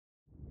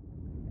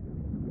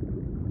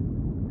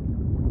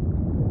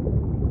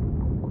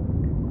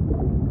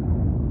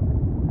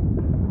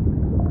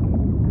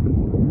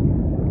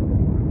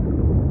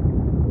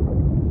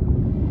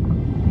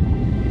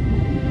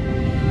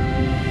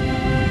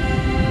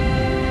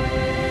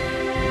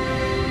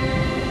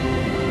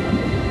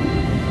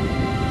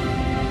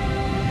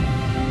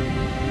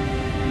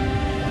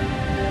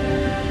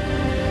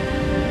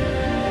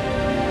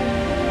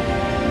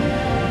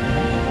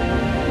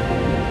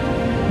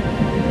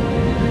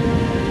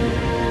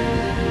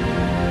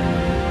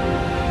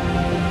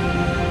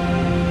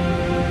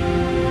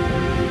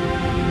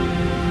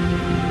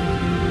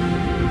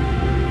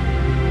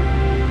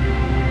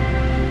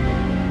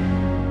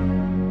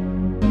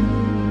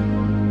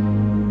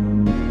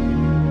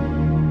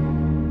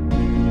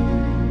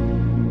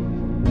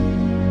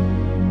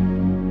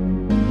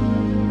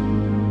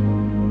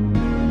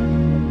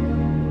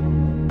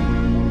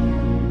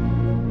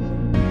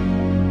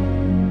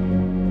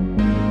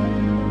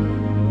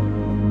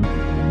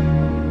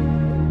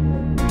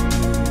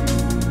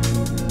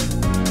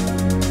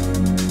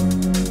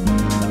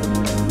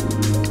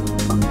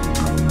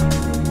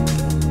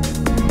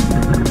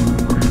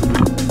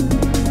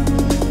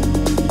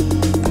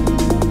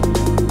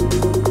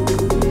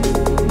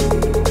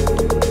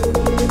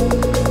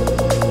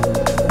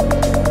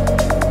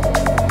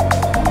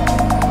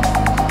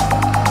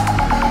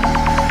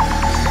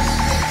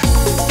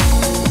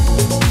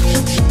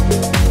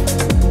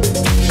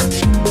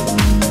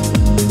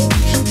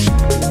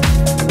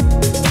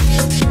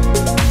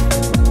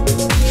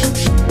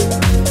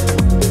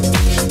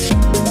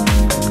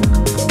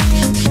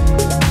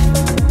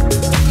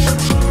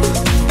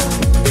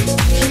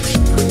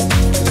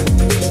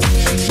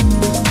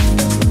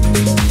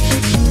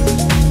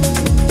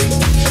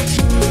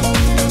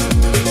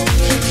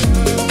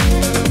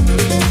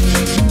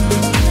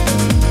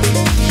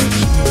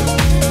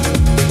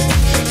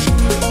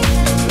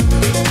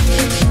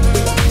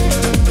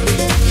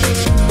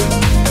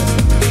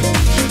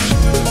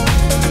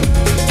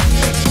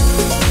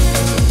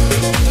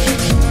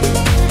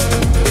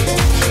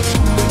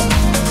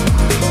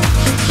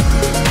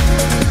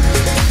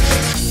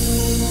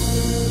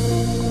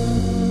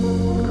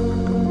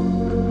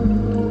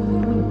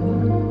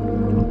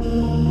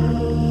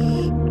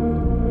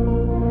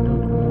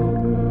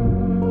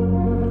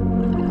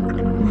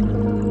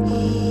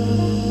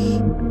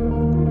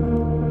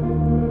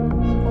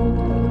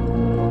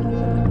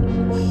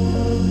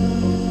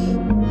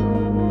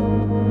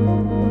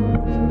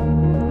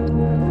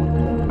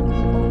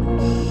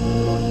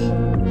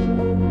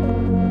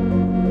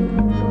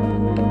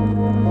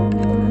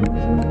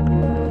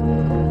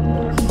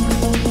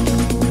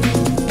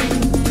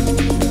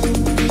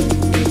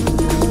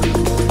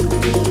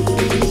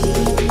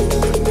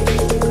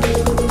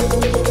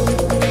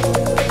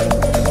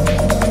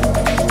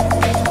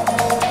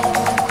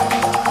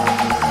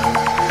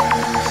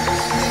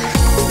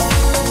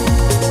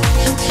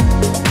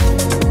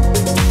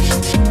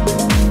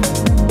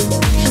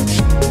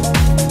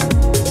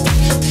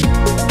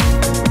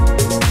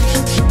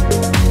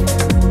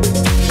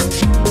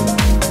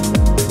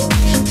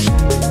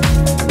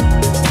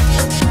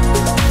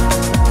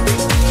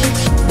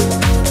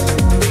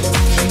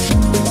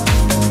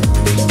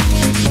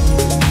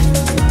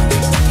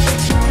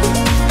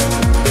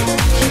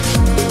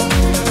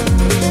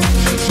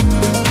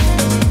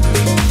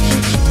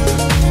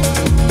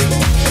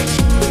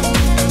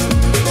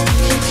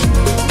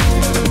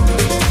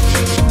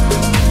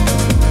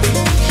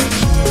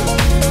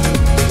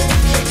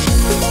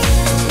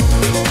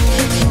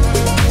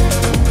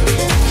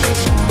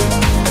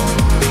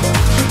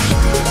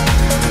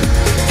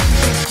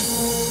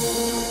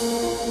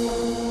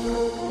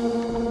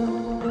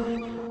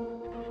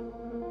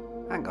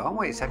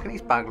a second,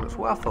 his bag looks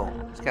well full.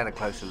 Let's get a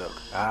closer look.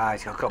 Ah,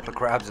 he's got a couple of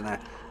crabs in there. I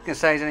was going to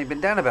say he's only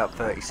been down about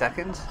 30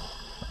 seconds.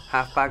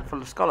 Half bag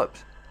full of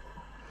scallops.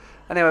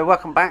 Anyway,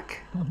 welcome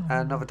back.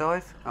 Another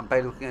dive. I'm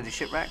Bailey looking into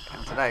Shipwreck,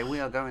 and today we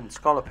are going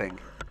scalloping.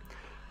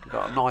 We've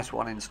got a nice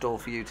one in store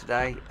for you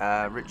today.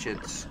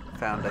 Richard's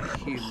found a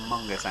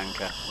humongous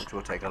anchor, which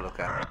we'll take a look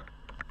at.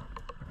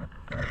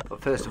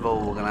 But first of all,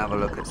 we're going to have a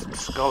look at some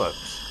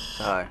scallops.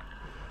 So,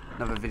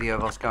 another video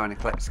of us going to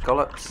collect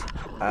scallops.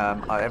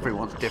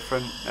 Everyone's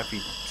different. Every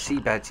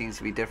seabed seems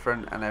to be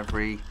different, and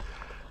every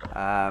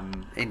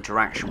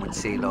interaction with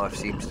sea life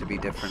seems to be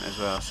different as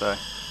well. So,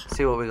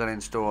 see what we got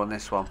in store on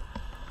this one.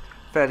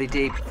 Fairly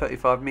deep,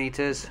 35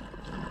 meters.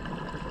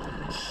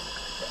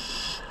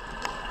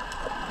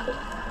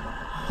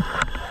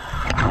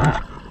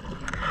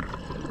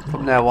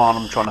 From now on,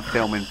 I'm trying to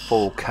film in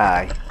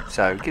 4K,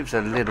 so it gives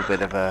a little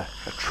bit of a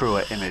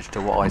truer image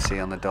to what I see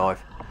on the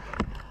dive.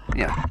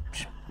 Yeah,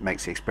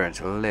 makes the experience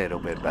a little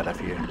bit better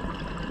for you.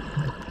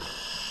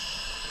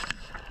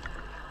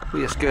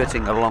 We are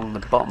skirting along the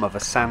bottom of a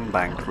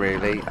sandbank,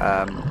 really.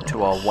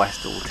 To our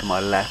west or to my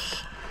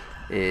left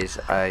is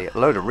a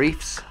load of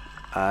reefs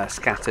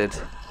scattered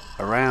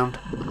around.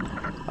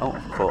 Oh,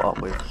 I've caught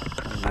up with,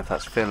 I don't know if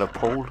that's Phil or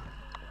Paul.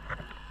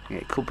 Yeah,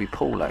 it could be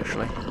Paul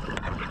actually.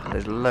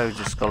 There's loads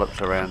of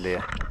scallops around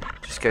here.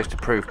 Just goes to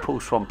prove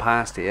Paul swam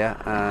past here,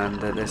 and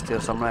there's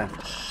still some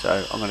left.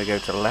 So I'm going to go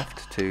to the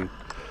left to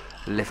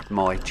lift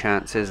my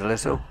chances a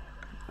little.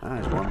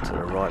 There's one to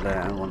the right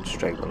there and one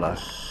straight below.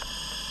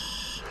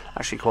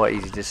 Actually quite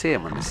easy to see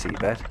them on the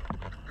seabed,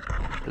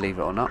 believe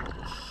it or not.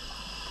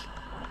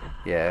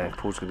 Yeah, if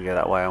Paul's going to go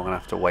that way, I'm going to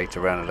have to wait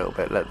around a little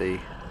bit, let the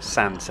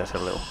sand set a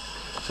little.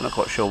 So I'm not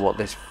quite sure what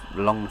this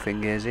long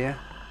thing is here.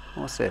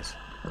 What's this?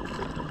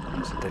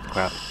 It's a dead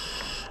crab.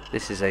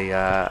 This is a,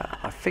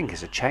 I think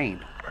it's a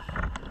chain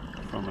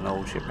from an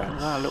old shipwreck.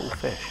 Ah, a little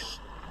fish.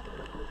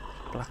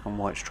 Black and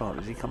white stripe.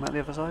 Does he come out the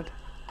other side?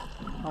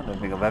 I don't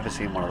think I've ever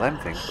seen one of them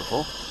things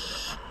before.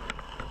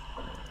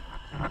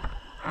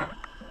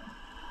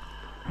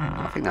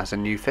 I think that's a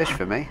new fish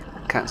for me.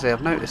 Can't say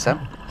I've noticed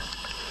them.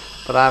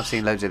 But I have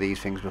seen loads of these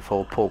things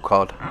before. Poor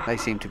cod. They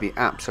seem to be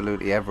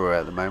absolutely everywhere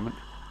at the moment,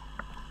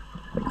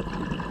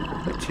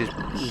 which is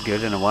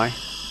good in a way.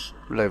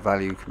 Low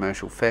value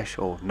commercial fish,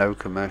 or no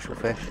commercial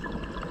fish.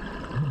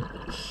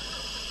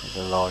 There's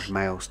a large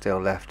male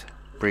still left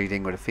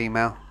breeding with a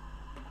female.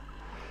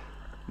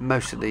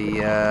 Most of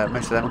them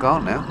are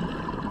gone now,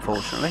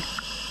 unfortunately.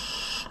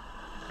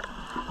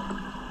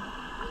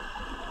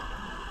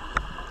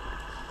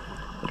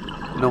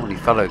 Normally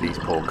follow these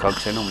poor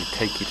cogs. They normally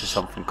take you to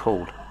something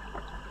cool.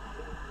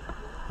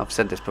 I've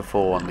said this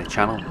before on the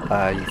channel.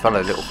 You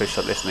follow little fish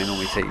like this and they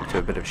normally take you to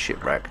a bit of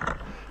shipwreck.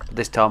 But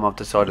this time I've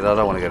decided I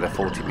don't want to go to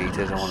 40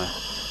 meters. I want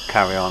to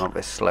carry on up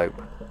this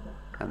slope.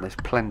 And there's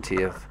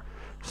plenty of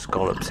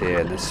scallops here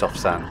in this soft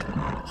sand.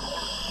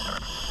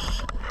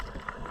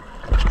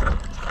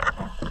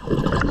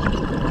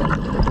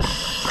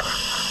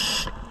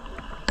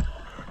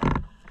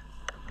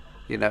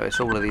 You notice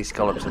all of these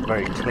scallops are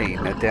very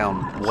clean. They're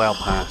down well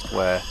past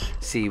where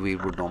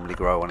seaweed would normally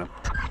grow on them.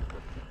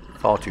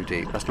 Far too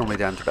deep. That's normally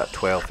down to about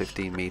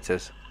 12-15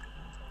 meters.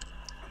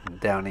 And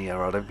down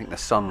here, I don't think the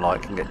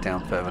sunlight can get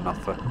down further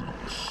enough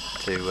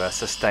to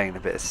sustain a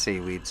bit of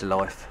seaweed's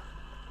life.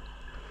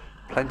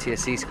 Plenty of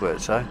sea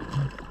squirts though.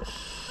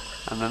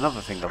 And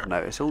another thing I've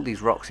noticed, all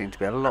these rocks seem to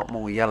be a lot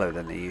more yellow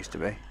than they used to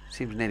be.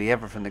 Seems nearly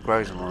everything that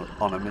grows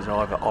on them is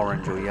either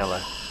orange or yellow.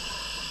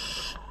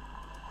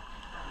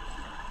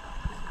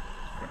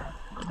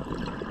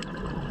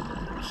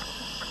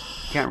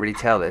 You can't really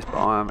tell this, but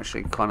I'm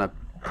actually kind of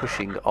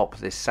pushing up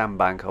this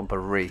sandbank up a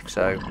reef,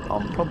 so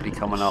I'm probably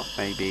coming up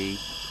maybe,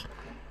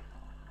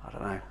 I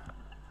don't know,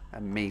 a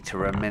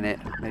metre a minute,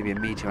 maybe a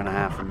metre and a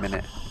half a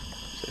minute.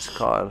 So it's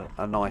quite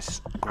a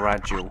nice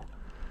gradual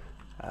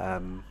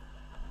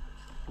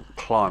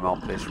climb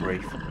up this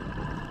reef.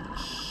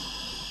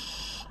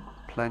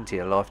 Plenty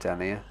of life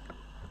down here.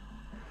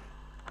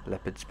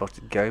 Leopard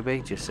spotted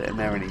goby just sitting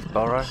there in his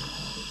burrow,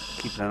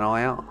 keeping an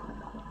eye out.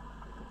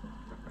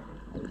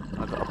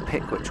 I've got to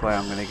pick which way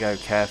I'm going to go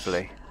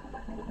carefully.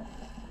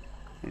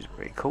 These are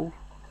pretty cool.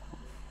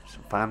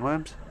 Some fan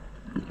worms.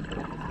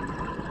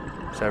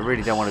 So I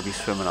really don't want to be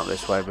swimming up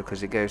this way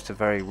because it goes to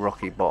very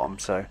rocky bottom.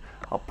 So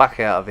I'll back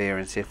out of here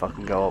and see if I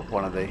can go up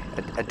one of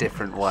a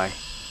different way.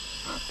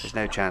 There's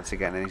no chance of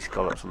getting any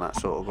scallops on that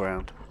sort of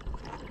ground.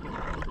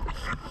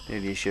 The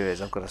only issue is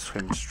I've got to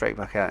swim straight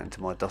back out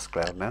into my dust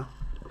cloud now.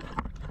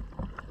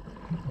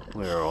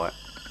 We're alright.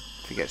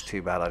 If it gets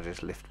too bad, I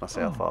just lift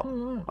myself up.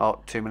 Oh,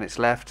 2 minutes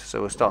left,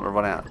 so we're starting to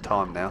run out of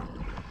time now.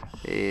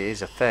 It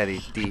is a fairly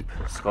deep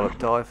scallop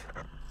dive.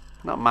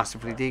 Not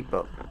massively deep,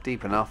 but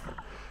deep enough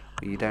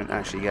but you don't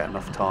actually get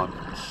enough time.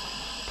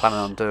 Planning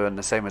on doing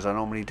the same as I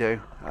normally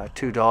do,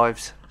 2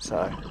 dives, so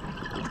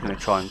I'm just going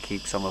to try and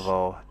keep some of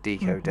our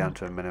deco down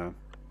to a minimum.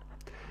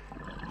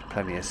 There's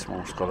plenty of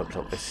small scallops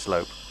up this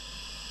slope.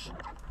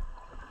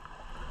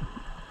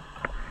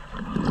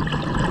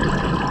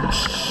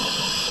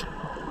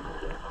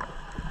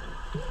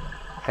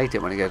 Hate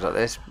it when it goes like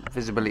this.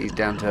 Visibility is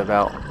down to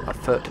about a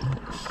foot.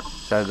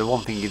 So the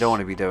one thing you don't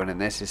want to be doing in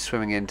this is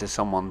swimming into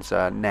someone's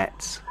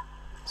nets.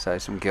 So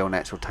some gill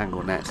nets or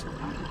tangle nets.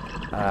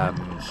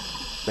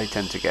 They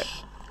tend to get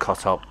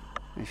caught up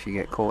if you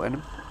get caught in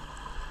them.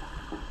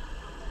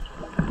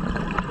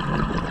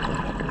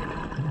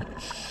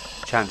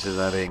 Chances of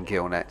there being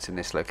gill nets in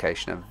this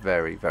location are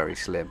very, very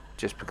slim,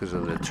 just because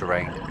of the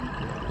terrain.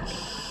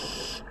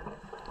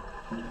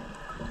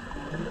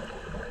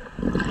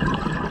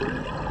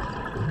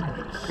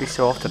 Every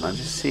so often I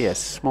just see a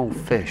small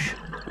fish,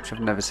 which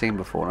I've never seen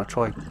before, and I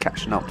try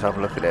catching up to have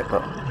a look at it,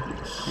 but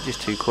they're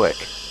just too quick.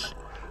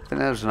 I think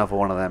there was another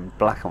one of them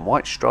black and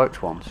white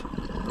striped ones.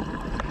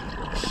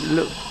 It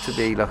looked to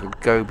be like a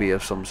goby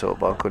of some sort,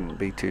 but I couldn't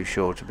be too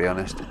sure, to be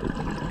honest.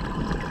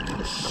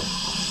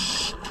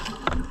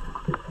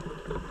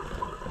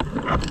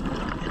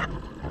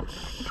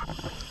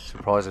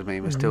 Surprises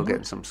me, we're still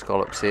getting some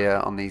scallops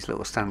here on these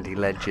little sandy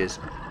ledges.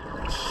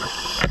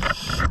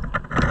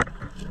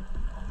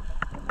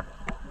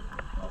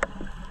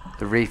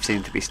 The reef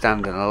seems to be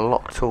standing a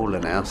lot taller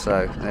now,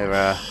 so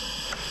they're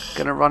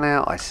going to run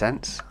out, I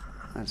sense.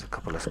 There's a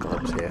couple of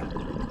scallops here,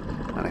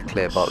 and a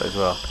clear bottle as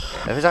well.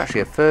 There was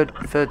actually a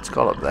third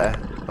scallop there,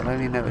 but I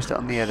only noticed it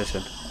on the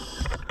Edison,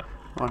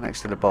 right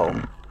next to the bowl.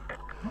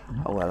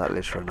 Oh well, that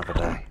lives for another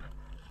day.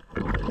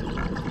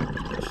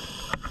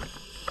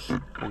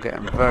 We're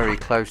getting very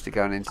close to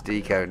going into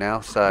deco now,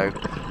 so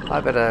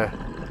I better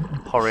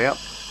hurry up.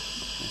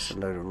 There's a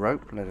load of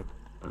rope, a load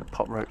of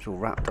pop ropes all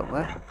wrapped up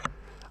there.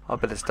 I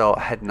better start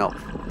heading up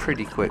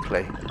pretty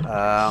quickly.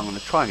 I'm going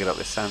to try and get up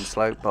this sand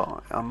slope,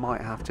 but I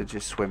might have to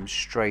just swim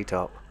straight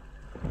up.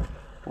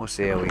 We'll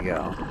see how we get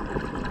on.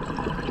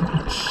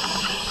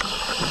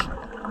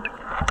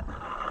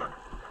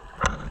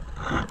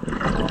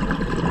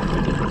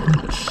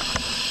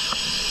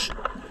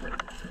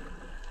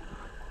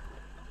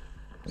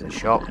 There's a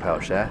shark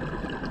pouch there,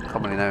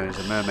 commonly known as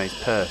a mermaid's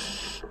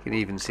purse. You can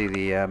even see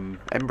the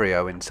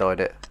embryo inside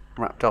it,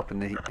 wrapped up in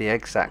the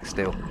egg sac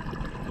still.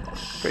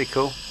 Pretty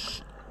cool.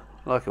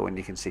 I like it when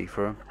you can see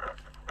through them.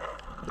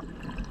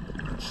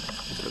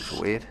 This looks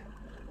weird.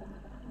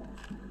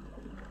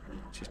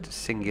 Just a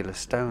singular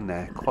stone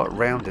there, quite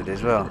rounded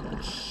as well.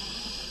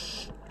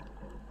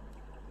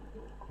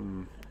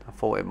 I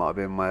thought it might have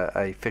been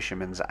a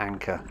fisherman's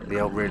anchor,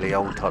 the really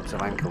old types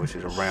of anchor, which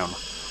is a round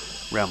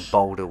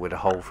boulder with a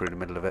hole through the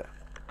middle of it.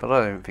 But I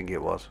don't think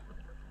it was.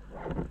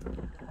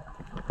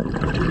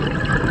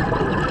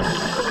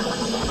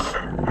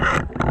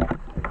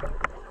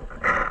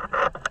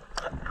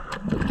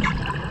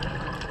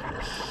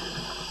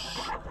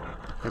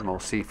 More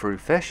see-through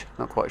fish,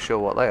 not quite sure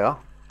what they are.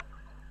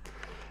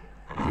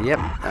 Yep,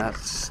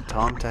 that's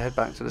time to head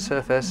back to the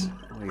surface.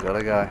 We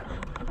gotta go.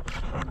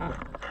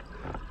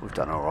 We've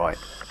done alright.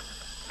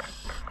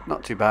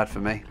 Not too bad for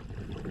me.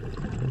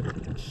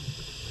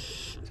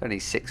 It's only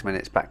 6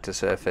 minutes back to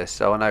surface,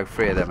 so I know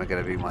 3 of them are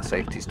going to be my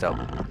safety stop.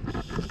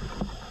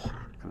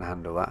 Can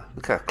handle that.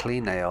 Look how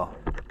clean they are,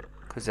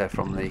 because they're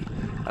from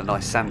a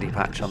nice sandy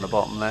patch on the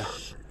bottom there.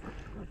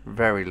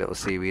 Very little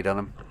seaweed on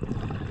them.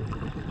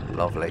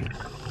 Lovely.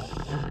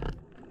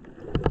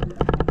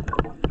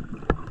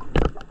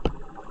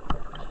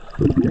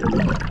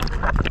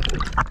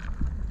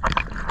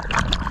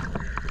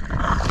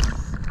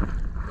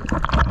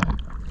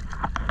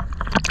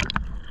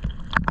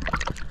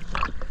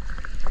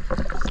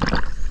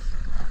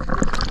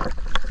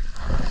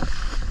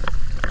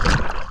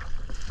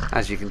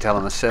 As you can tell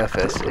on the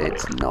surface,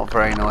 it's not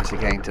very nice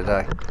again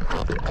today.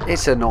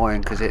 It's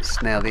annoying because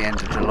it's now the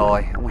end of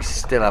July and we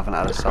still haven't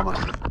had a summer.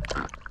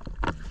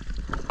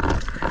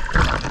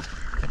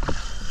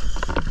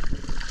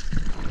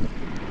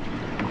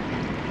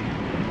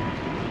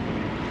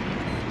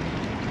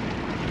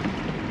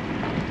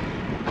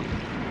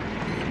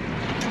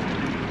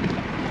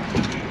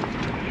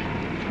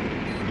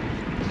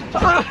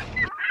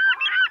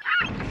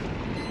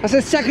 That's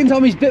the second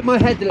time he's bit my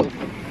head, the little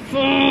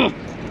f***.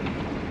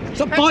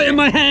 Stop biting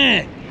my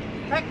hair!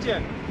 Pecked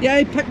you? Yeah,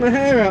 he pecked my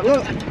hair out,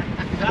 look.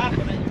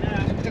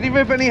 Did he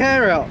rip any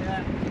hair out?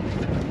 Yeah.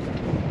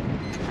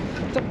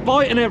 Stop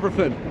biting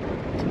everything.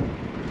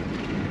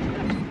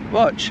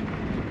 Watch.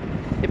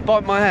 He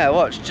bite my hair,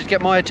 watch, just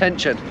get my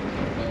attention.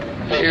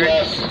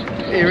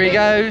 Here he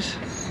goes.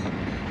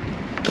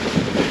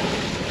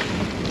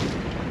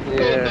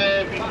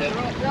 Yeah.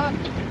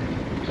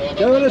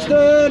 Go on the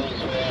stern!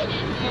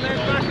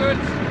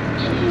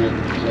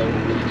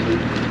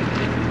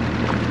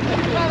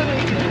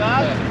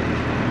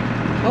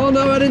 Oh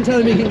no, I didn't tell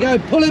him he can go.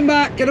 Pull him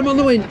back, get him on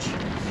the winch.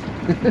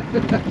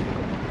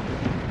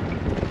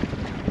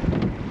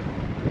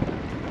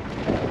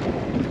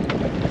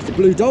 It's the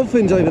blue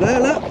dolphins over there,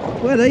 look.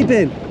 Where they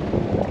been?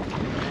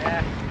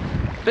 Yeah.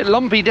 Bit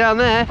lumpy down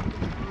there.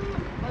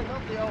 I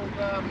love the old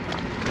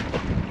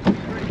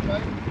ring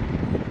boat.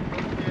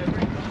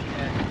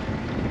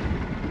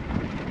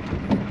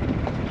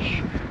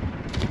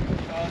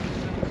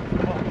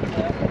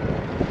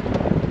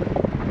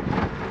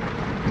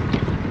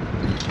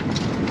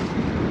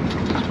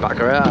 Back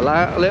her out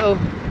a little.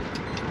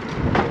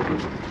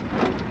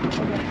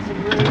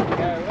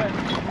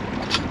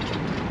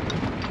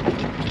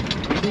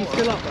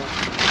 still up there.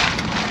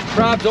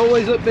 Crabs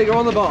always look bigger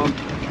on the bottom.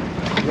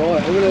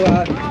 Right,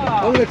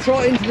 I'm gonna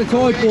trot into the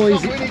tide,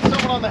 boys. We need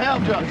someone on the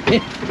helm, John.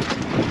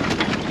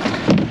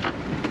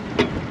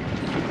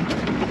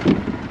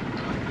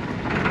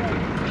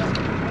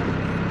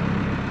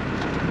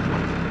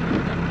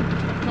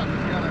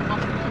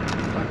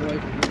 Back away.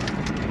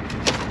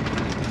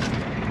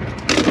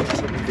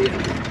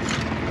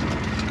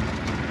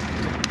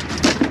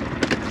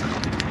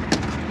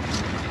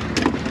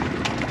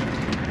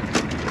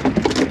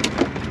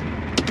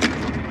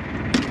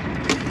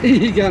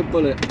 You can't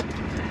pull it.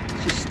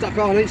 She's stuck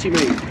on, ain't she,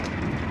 mate?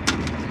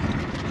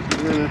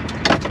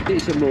 Get you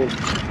some more.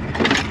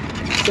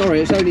 Sorry,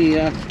 it's only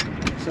that.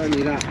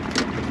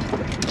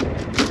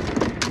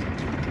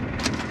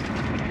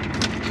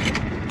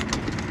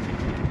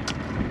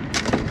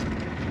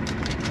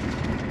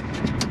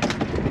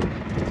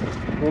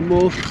 One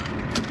more.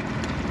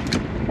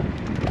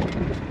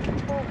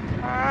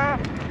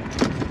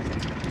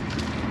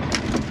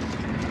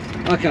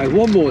 Okay,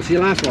 one more, it's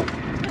your last one.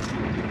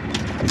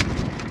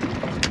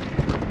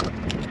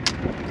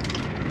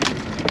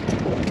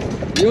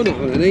 You're not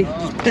on any,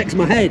 just pecks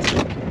my head.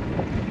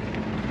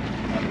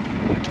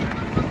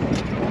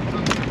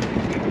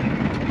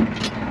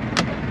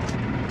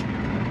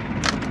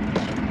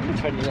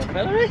 Friendly little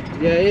fella, eh?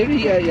 Yeah.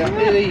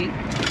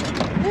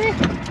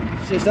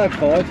 Just had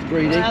 5,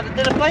 greedy. The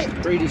dinner plate?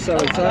 Greedy so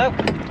and so. Hello.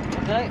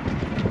 Okay.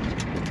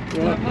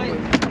 Right.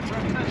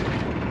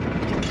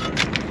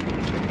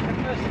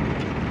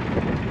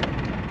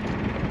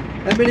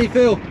 How many,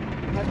 Phil?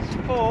 That's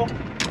 4.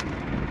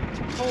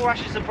 4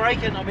 rashers of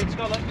bacon, I mean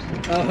scallops.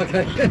 Oh,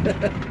 okay.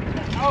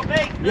 Oh,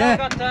 me? No, Yeah.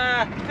 I've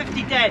got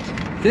 50 dead.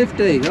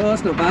 50, oh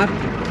that's not bad.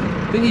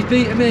 I think he's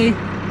beating me,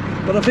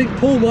 but I think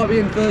Paul might be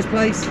in first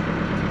place.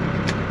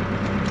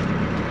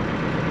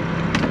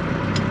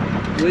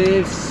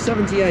 With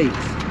 78.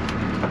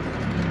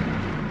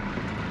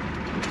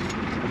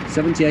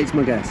 78's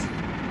my guess.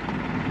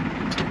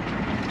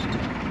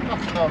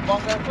 That's another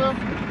bongo, Phil.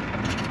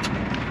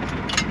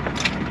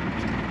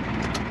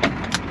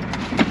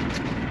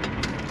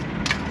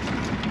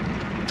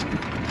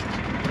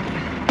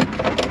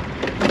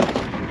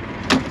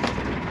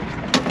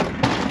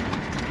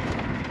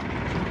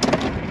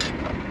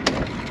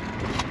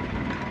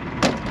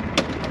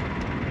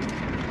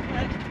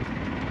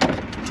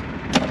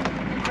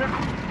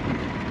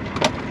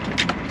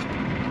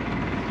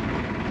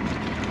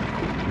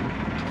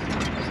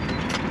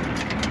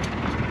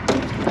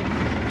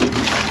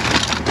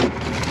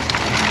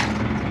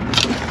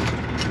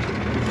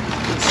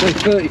 So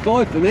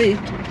 35 for me.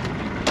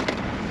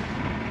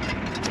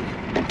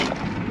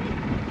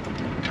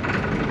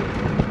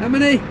 How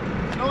many?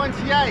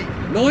 98.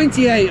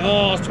 98.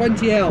 Oh, it's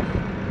 20 out.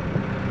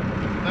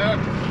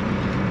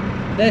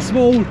 They're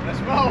small. They're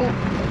small.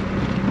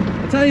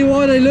 I'll tell you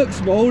why they look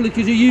small,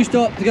 because you're used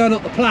to going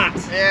up the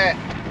plats. Yeah.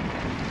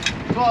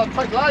 Well, I'd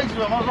take loads of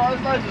them. I was like,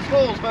 there's loads of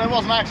smalls, but there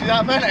wasn't actually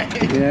that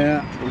many.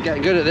 Yeah, I'm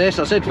getting good at this.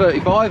 I said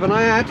 35 and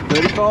I had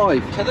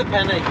 35. To the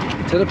penny.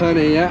 To the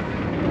penny, yeah.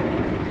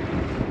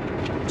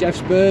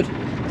 Jeff's bird.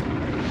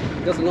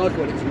 He doesn't like it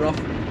when it's rough.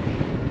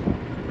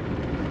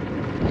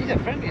 He's a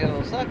friendly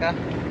little sucker.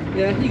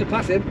 Yeah, you can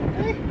pass him.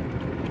 Hey.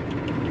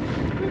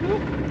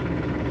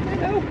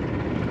 Hello.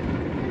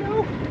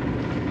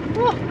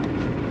 Oh.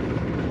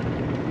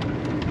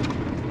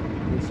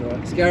 It's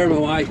alright. Scare him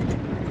away.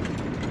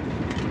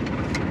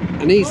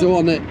 And he's the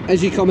one that,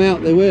 as you come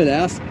out the wheel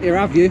house, he'll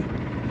have you.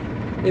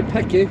 He'll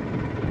peck you.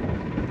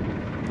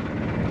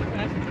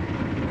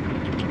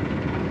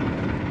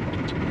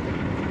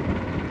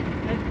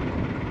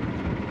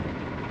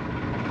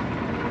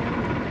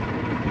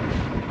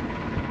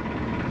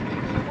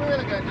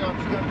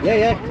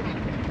 Yeah.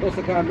 Of course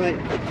I can, mate.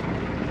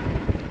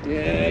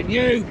 Yeah,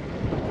 you!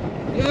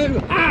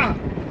 Ah!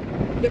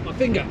 Bit my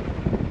finger.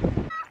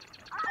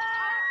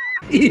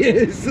 He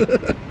is!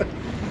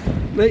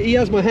 Mate, he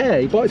has my hair,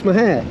 he bites my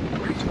hair.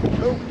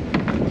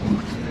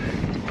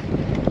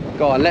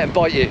 Go on, let him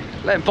bite you.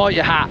 Let him bite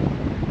your hat.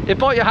 He'll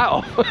bite your hat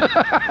off.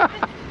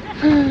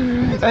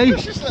 Hey,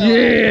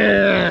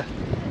 yeah!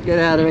 Get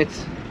out of it.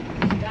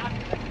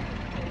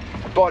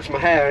 Bites my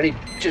hair and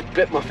he just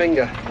bit my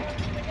finger.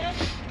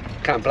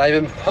 Can't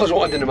blame him, I was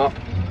winding him up.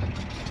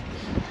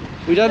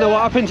 We don't know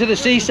what happened to the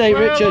sea state,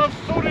 Richard. Well,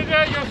 I've sorted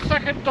out your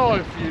second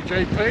dive for you,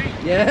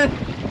 JP. Yeah?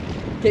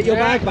 Get your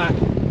Yeah. bag back.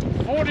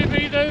 40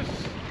 metres,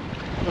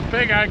 the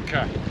big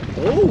anchor.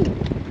 Oh,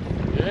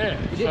 Yeah.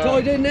 is it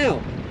tied in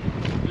now?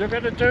 You're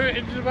going to do it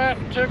in about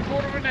a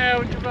quarter of an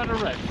hour and you're going to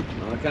rest.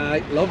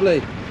 Okay,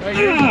 lovely.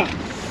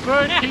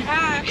 Bird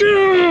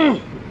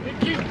it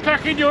keeps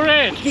packing your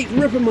head. Keeps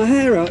ripping my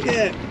hair out,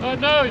 yeah. I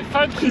know, it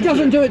fancies He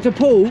doesn't do it to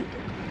Paul.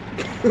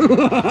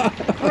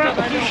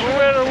 Perhaps you should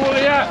wear a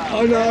woolly hat.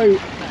 I know.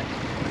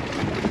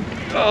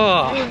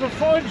 Oh. There's a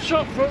fine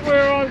shot from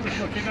where I was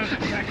looking at the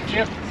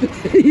picture.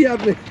 He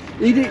had me.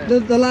 He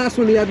did the last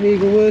one. He had me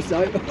even worse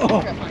though.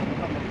 Oh,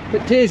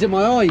 put tears in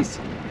my eyes.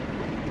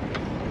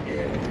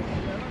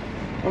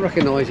 I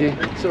recognise you.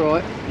 It's all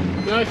right.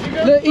 Now, if you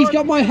go Look, he's try-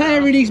 got my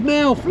hair in his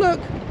mouth. Look.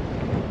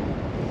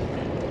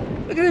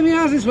 Look at him, he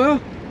has as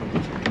well.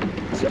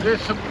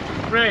 There's some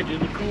bread in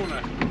the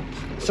corner.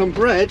 Some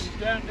bread?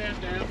 Down,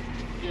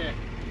 yeah.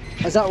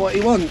 Is that what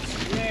he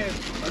wants? Yeah.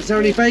 Is there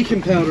any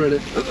baking powder in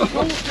it? Salt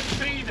and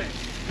peanut.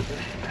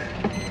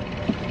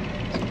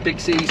 Big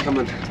C's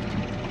coming.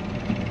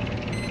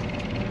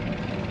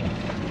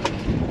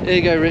 Here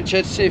you go,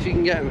 Richard, see if you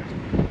can get him.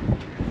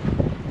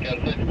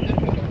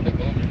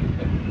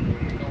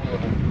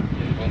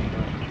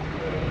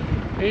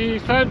 He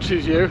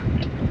fancies you.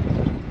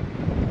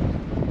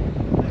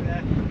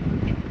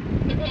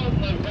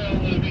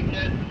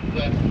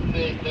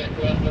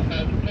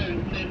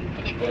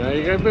 There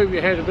you go, move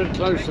your head a bit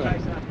closer.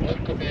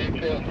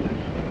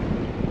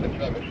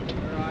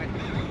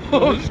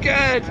 Oh, I'm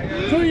scared!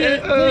 Put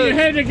your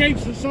head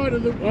against the side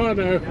of the... Oh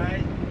no.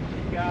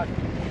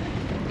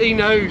 He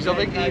knows, I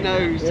think he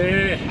knows.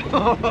 Yeah.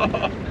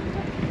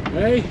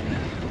 Hey? I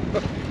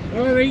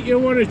think you're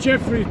one of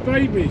Jeffrey's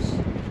babies.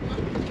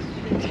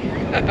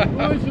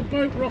 Why is the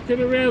boat rocking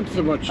around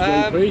so much,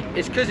 Snoopy?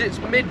 It's because it's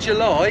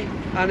mid-July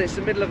and it's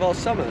the middle of our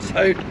summer,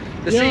 so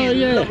the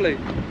sea's lovely.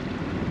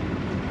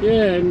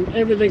 Yeah, and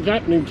everything's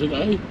happening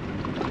today.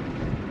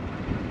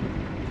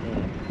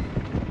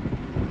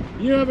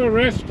 You have a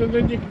rest and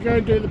then you can go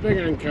and do the big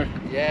anchor.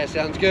 Yeah,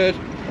 sounds good. I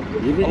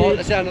like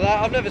the sound of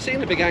that. I've never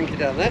seen a big anchor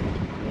down there.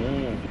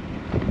 Yeah.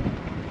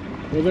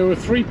 Well, there were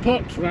 3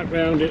 pots wrapped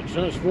round it,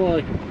 so that's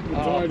why we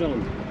tied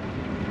on.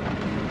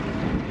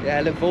 Yeah,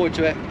 look forward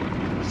to it.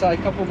 Say a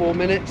couple more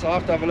minutes. I'll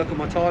have to have a look at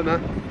my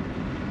timer.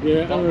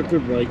 Yeah, have a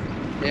good break.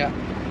 Yeah.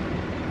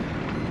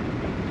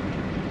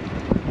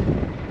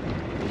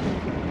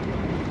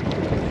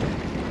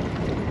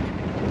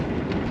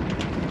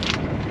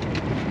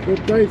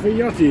 Good day for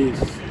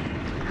yachties.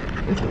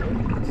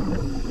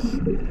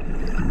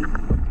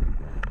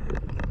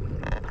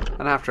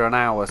 And after an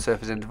hour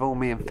surface interval,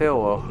 me and Phil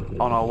are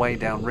on our way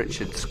down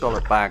Richard's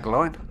scallop bag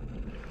line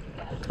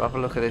to have a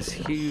look at this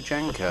huge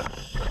anchor.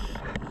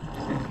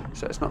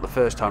 So it's not the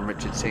first time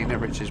Richard's seen it.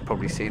 Richard's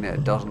probably seen it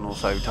a dozen or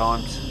so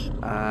times,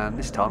 and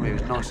this time he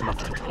was nice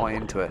enough to tie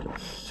into it.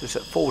 So it's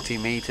at 40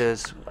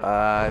 metres,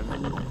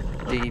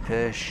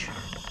 deepish.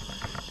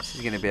 This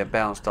is going to be a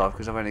bounce dive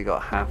because I've only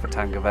got half a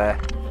tank of air.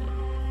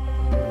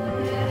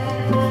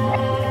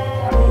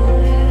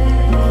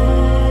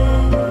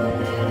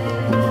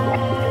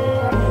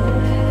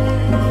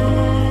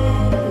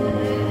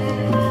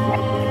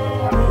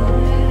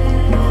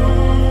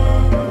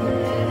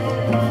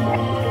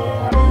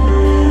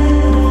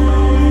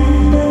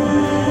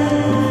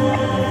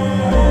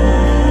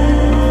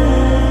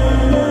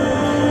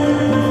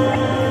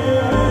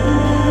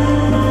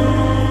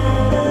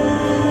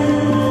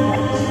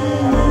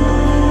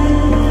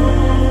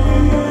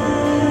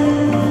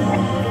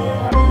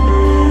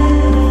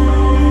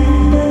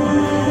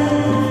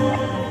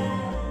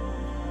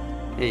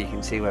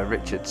 See where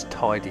Richard's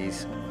tied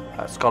his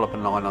scallop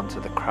and line onto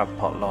the crab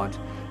pot lines.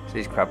 So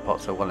these crab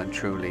pots are well and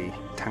truly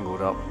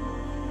tangled up.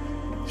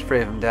 There's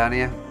 3 of them down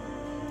here.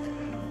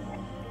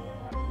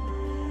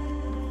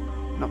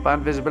 Not bad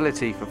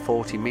visibility for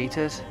 40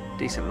 metres,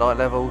 decent light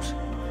levels.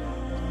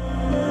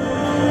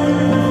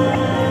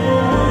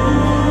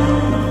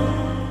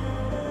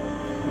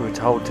 We were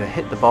told to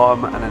hit the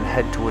bottom and then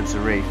head towards the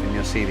reef and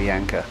you'll see the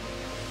anchor.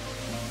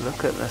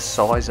 Look at the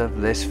size of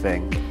this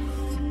thing.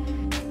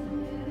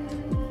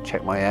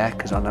 Check my air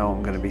because I know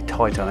I'm going to be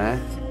tight on air.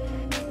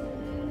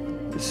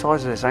 The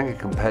size of this anchor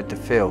compared to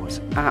Phil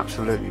is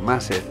absolutely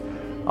massive.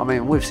 I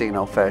mean, we've seen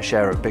our fair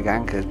share of big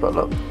anchors, but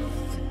look,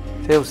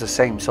 Phil's the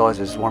same size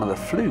as one of the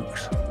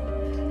flukes.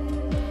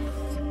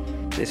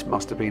 This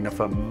must have been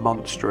a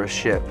monstrous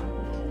ship.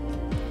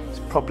 It's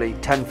probably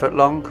 10 foot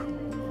long,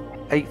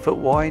 8 foot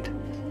wide,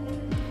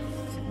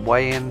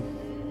 weighing,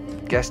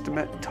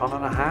 guesstimate, 1.5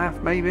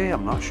 tons maybe,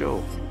 I'm not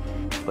sure,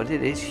 but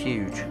it is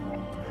huge.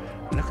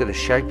 Look at the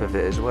shape of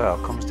it as well,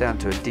 it comes down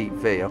to a deep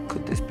V. Or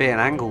could this be an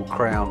angle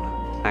crown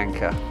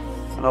anchor?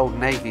 An old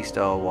Navy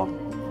style one?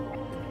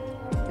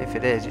 If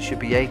it is, it should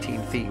be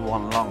 18 feet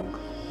 1 long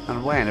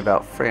and weighing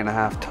about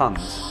 3.5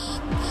 tons.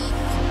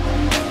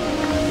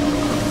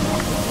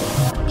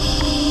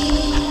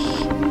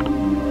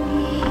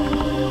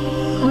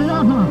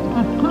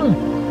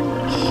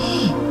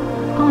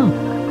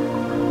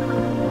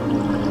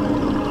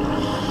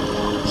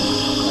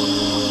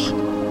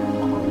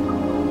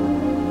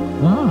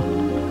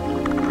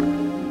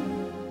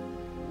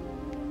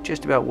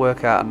 Just about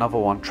work out another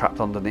one trapped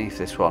underneath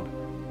this one.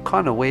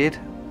 Kind of weird,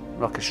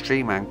 like a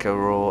stream anchor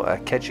or a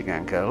kedging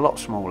anchor, a lot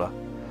smaller.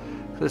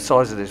 For the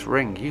size of this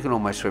ring, you can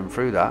almost swim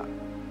through that.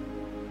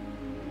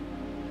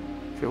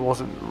 If it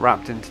wasn't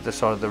wrapped into the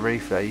side of the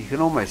reef there, you can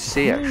almost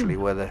see actually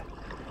where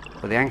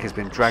the anchor's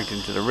been dragged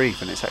into the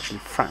reef and it's actually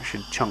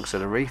fractured chunks of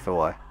the reef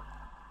away.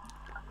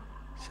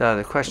 So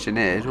the question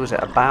is, was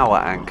it a bower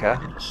anchor,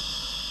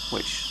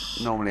 which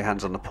normally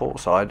hangs on the port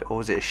side, or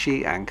was it a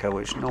sheet anchor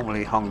which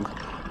normally hung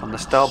on the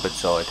starboard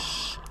side?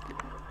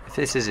 If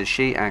this is a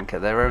sheet anchor,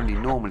 they're only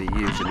normally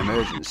used in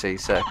emergency,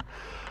 so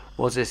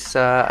was this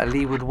a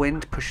leeward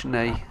wind pushing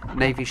a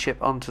Navy ship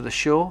onto the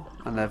shore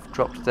and they've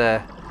dropped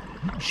their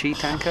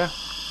sheet anchor?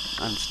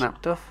 and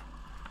snap duff.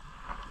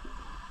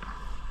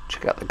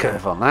 Check out the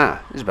curve on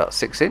that. It's about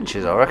 6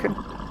 inches, I reckon.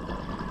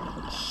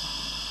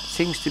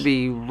 Seems to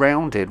be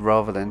rounded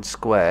rather than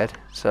squared,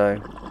 so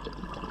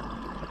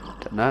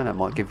don't know, that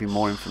might give you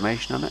more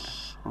information on it.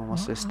 Oh,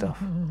 what's this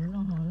stuff?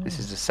 This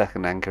is the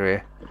second anchor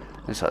here.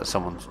 Looks like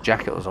someone's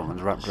jacket or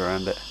someone's wrapped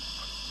around it.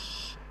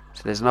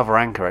 So there's another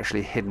anchor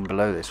actually hidden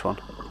below this one.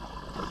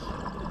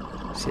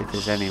 See if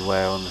there's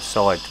anywhere on the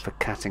side for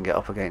catting it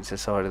up against the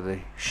side of the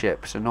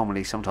ship. So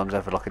normally sometimes they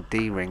have like a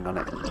D-ring on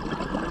it.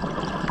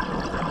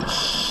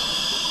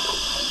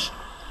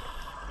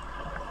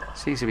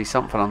 Seems to be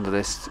something under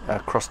this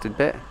crusted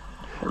bit.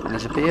 And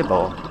there's a beer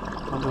bottle.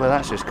 I wonder where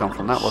that's just come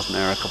from. That wasn't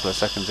there a couple of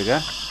seconds ago.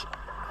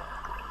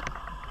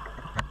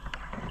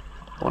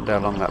 Wonder how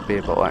long that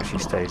beer bottle actually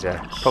stays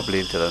there. Probably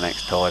into the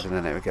next tide and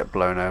then it would get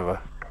blown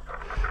over.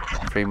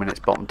 3 minutes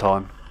bottom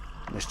time.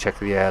 Let's check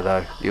the air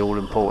though. The all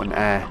important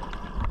air.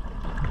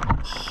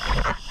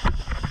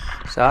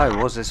 So,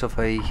 was this of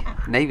a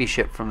Navy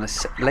ship from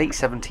the late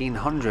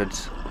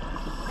 1700s?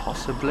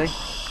 Possibly.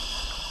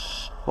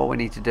 What we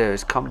need to do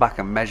is come back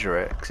and measure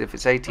it, because if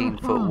it's 18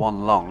 foot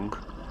 1 long,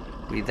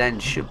 we then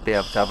should be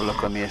able to have a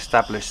look on the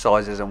established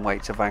sizes and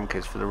weights of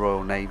anchors for the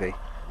Royal Navy.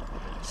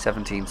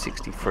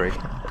 1763.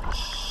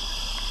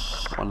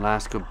 One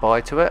last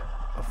goodbye to it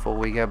before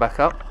we go back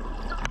up.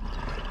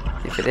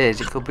 If it is,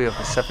 it could be of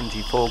a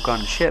 74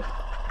 gun ship.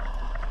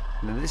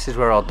 And this is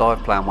where our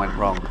dive plan went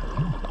wrong.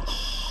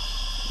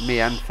 Me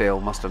and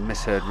Phil must have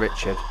misheard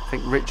Richard. I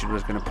think Richard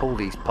was going to pull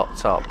these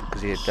pots up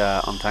because he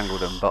had untangled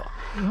them, but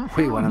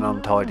we went and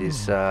untied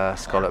his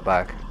scallop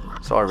bag.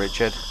 Sorry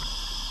Richard,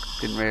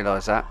 didn't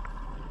realise that.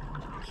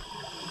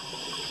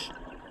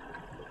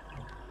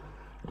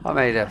 I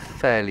made a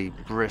fairly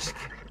brisk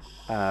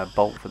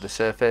bolt for the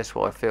surface,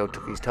 what I feel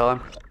took his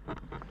time.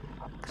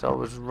 Because I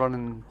was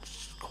running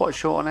quite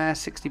short on air,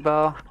 60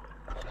 bar.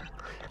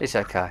 It's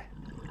okay.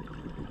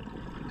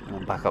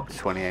 I'm back up to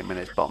 28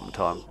 minutes bottom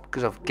time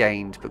because I've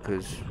gained,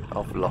 because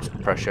I've lost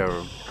pressure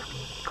and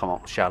come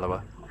up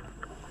shallower.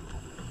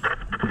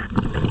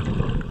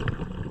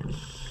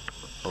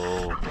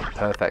 Oh,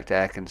 perfect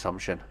air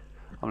consumption.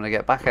 I'm going to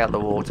get back out the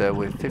water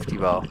with 50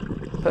 bar.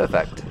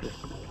 Perfect.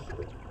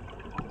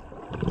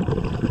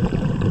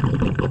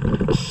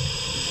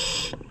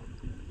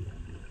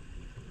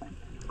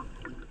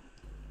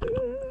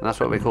 And that's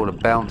what we call a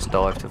bounce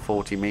dive to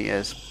 40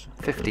 meters,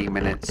 15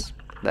 minutes.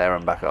 There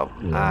and back up,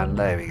 and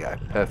there we go,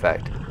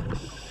 perfect.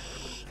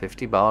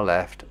 50 bar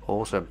left,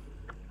 awesome.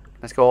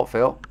 Let's go up,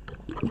 Phil.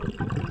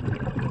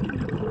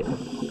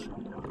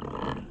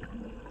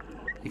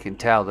 You can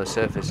tell the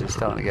surface is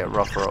starting to get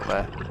rougher up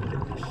there,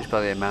 just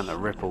by the amount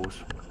of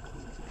ripples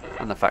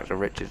and the fact that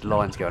Richard's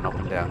line's going up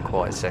and down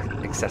quite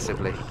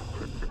excessively.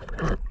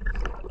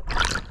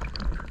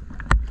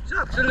 It's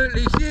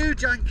absolutely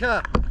huge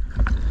anchor.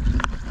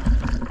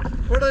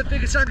 One of the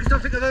biggest anchors I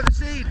think I've ever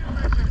seen.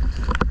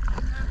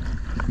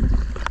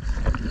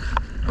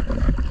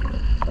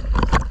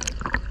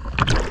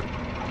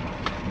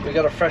 We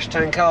got a fresh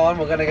tank on,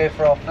 we're going to go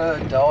for our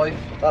third dive.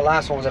 That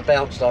last one was a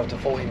bounce dive to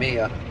 40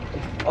 metre.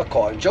 I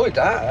quite enjoyed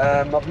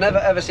that. I've never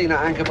ever seen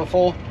that anchor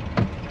before.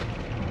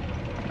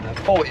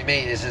 40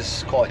 metres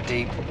is quite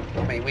deep.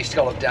 I mean, we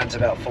scalloped down to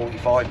about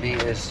 45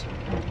 metres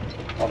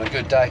on a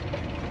good day.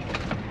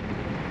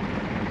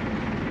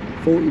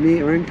 40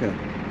 metre anchor?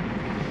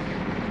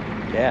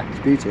 Yeah. It's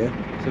a beauty,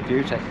 yeah? It's a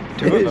beauty.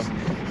 Two of them.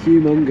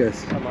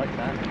 Humongous. I like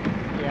that.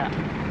 Yeah.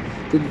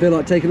 Didn't feel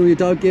like taking all your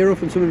dive gear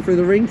off and swimming through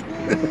the ring?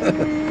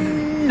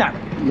 No.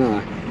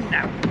 No.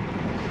 No.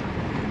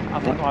 I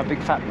think my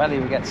big fat belly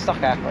would get stuck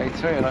halfway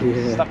through and I'd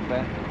be stuck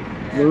there.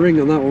 The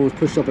ring on that one was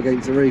pushed up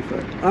against the reef.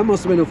 That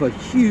must have been off a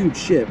huge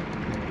ship.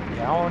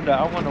 Yeah,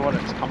 I wonder what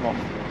it's come off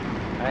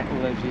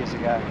all those years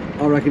ago.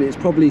 I reckon it's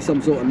probably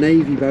some sort of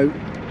navy boat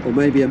or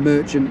maybe a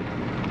merchant.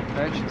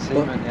 Merchant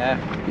seaman, yeah.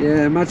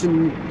 Yeah,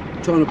 imagine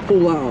trying to pull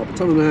that up, a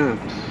ton and a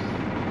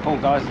half. Poor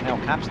guys in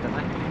held caps, didn't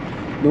they?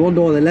 No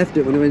wonder why they left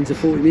it when they went to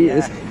 40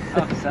 metres.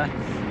 Yeah,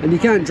 and you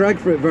can't drag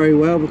for it very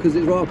well because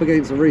it's right up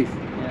against the reef.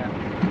 Yeah.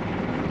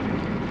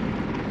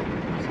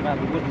 It's about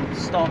the wooden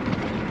stock.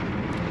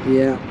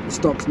 Yeah, the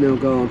stock's now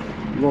gone,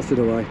 rotted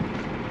away.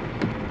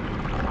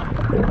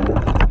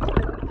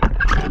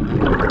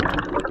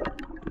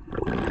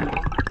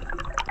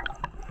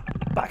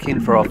 Back in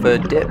for our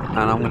third dip, and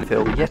I'm going to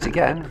fill yet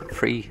again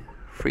three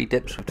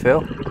dips with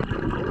Phil.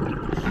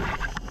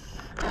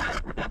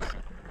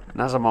 And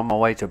as I'm on my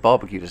way to a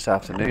barbecue this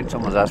afternoon,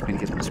 someone's asked me to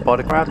get some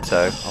spider crabs,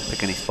 so I'll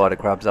pick any spider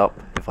crabs up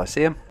if I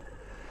see them.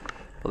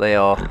 But they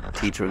are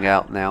teetering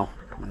out now.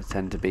 There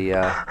tend to be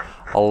a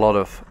lot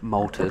of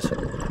molters.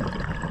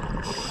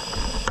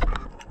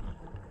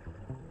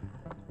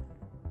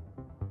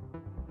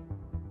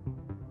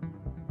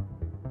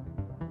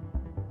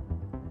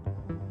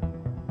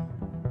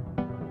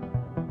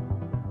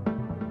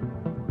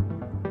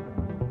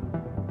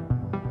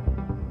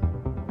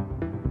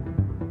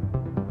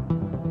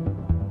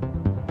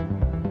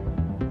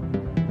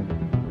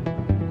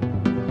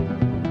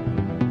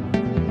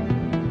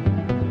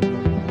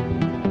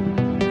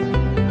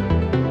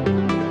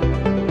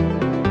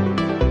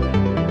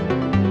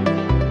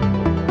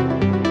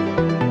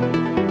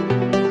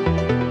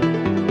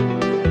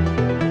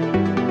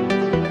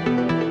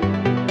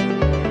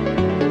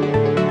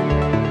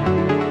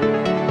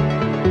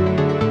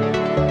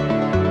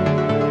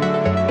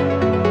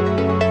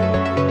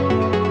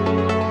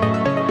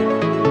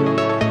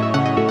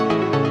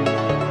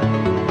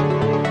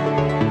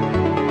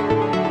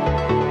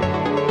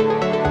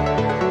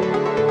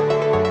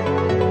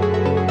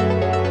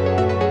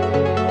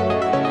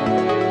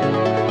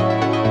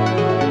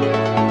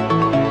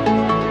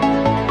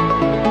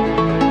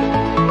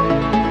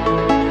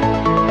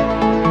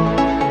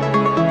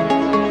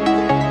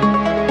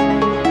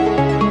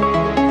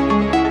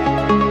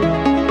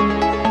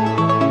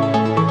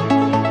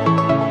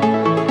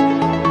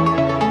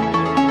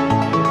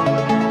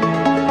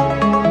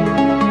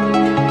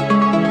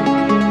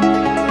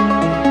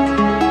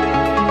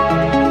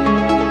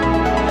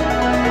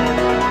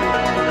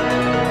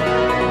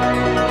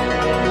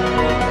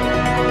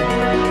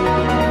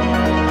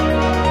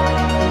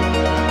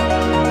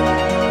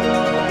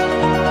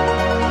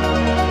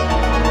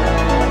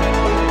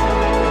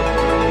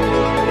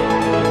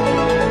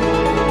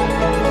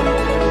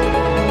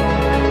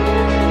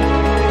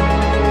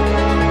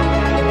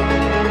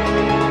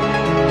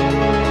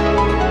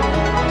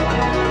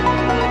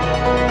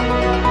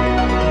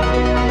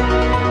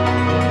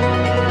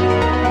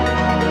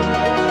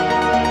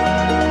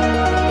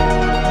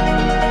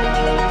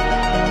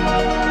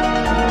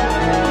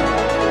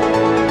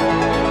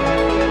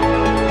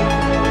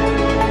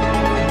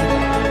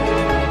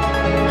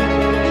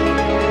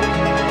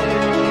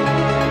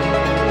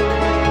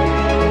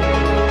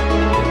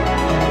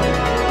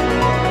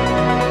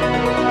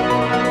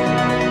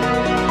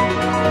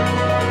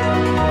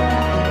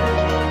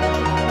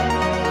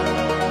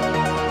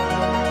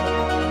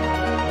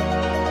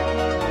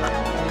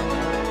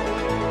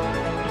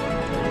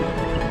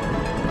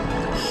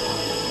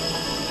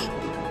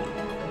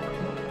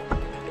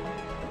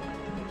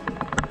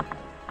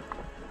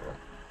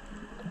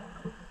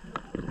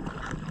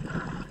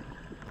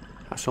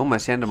 That's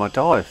almost the end of my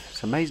dive.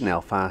 It's amazing how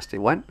fast it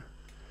went.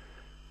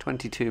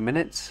 22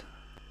 minutes.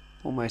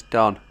 Almost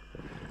done.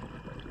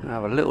 I'll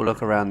have a little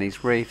look around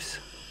these reefs.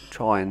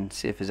 Try and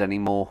see if there's any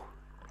more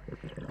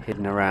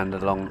hidden around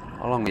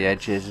along the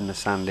edges and the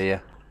sand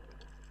here.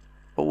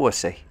 But we'll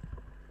see.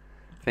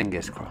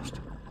 Fingers crossed.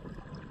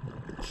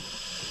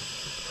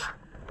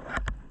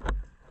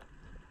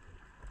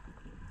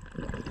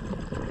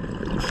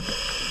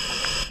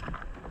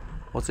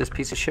 Was this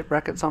piece of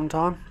shipwreck at some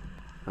time?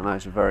 I know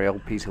it's a very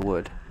old piece of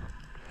wood.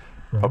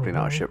 Probably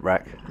not a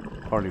shipwreck.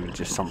 Probably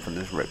just something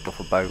that's ripped off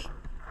a boat.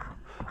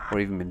 Or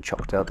even been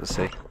chucked out to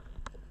sea.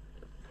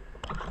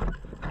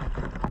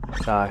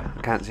 So, I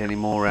can't see any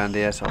more around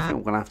here, so I think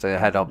we're going to have to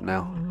head up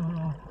now.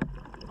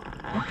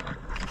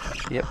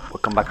 Yep, we'll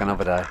come back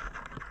another day.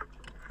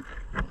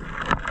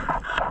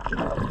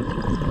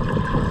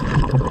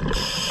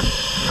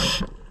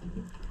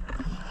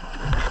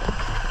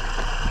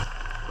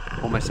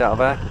 Almost out of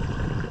air.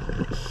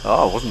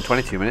 Oh, it wasn't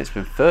 22 minutes, it's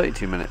been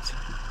 32 minutes.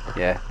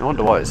 Yeah, no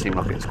wonder why it seemed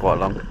like it's quite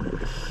long.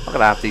 I've got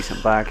to have a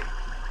decent bag.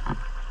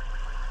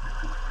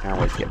 Can't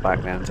wait to get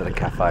back down to the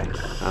cafe and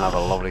have a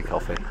lovely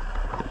coffee.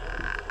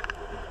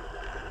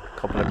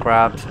 Couple of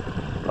crabs,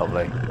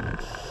 lovely.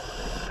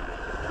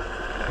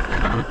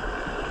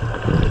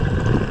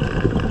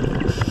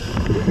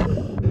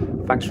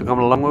 Thanks for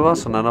coming along with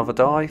us on another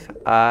dive.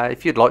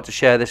 If you'd like to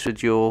share this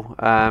with your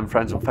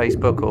friends on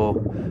Facebook or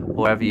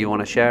wherever you want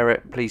to share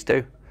it, please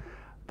do.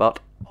 But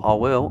I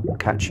will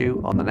catch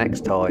you on the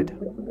next tide.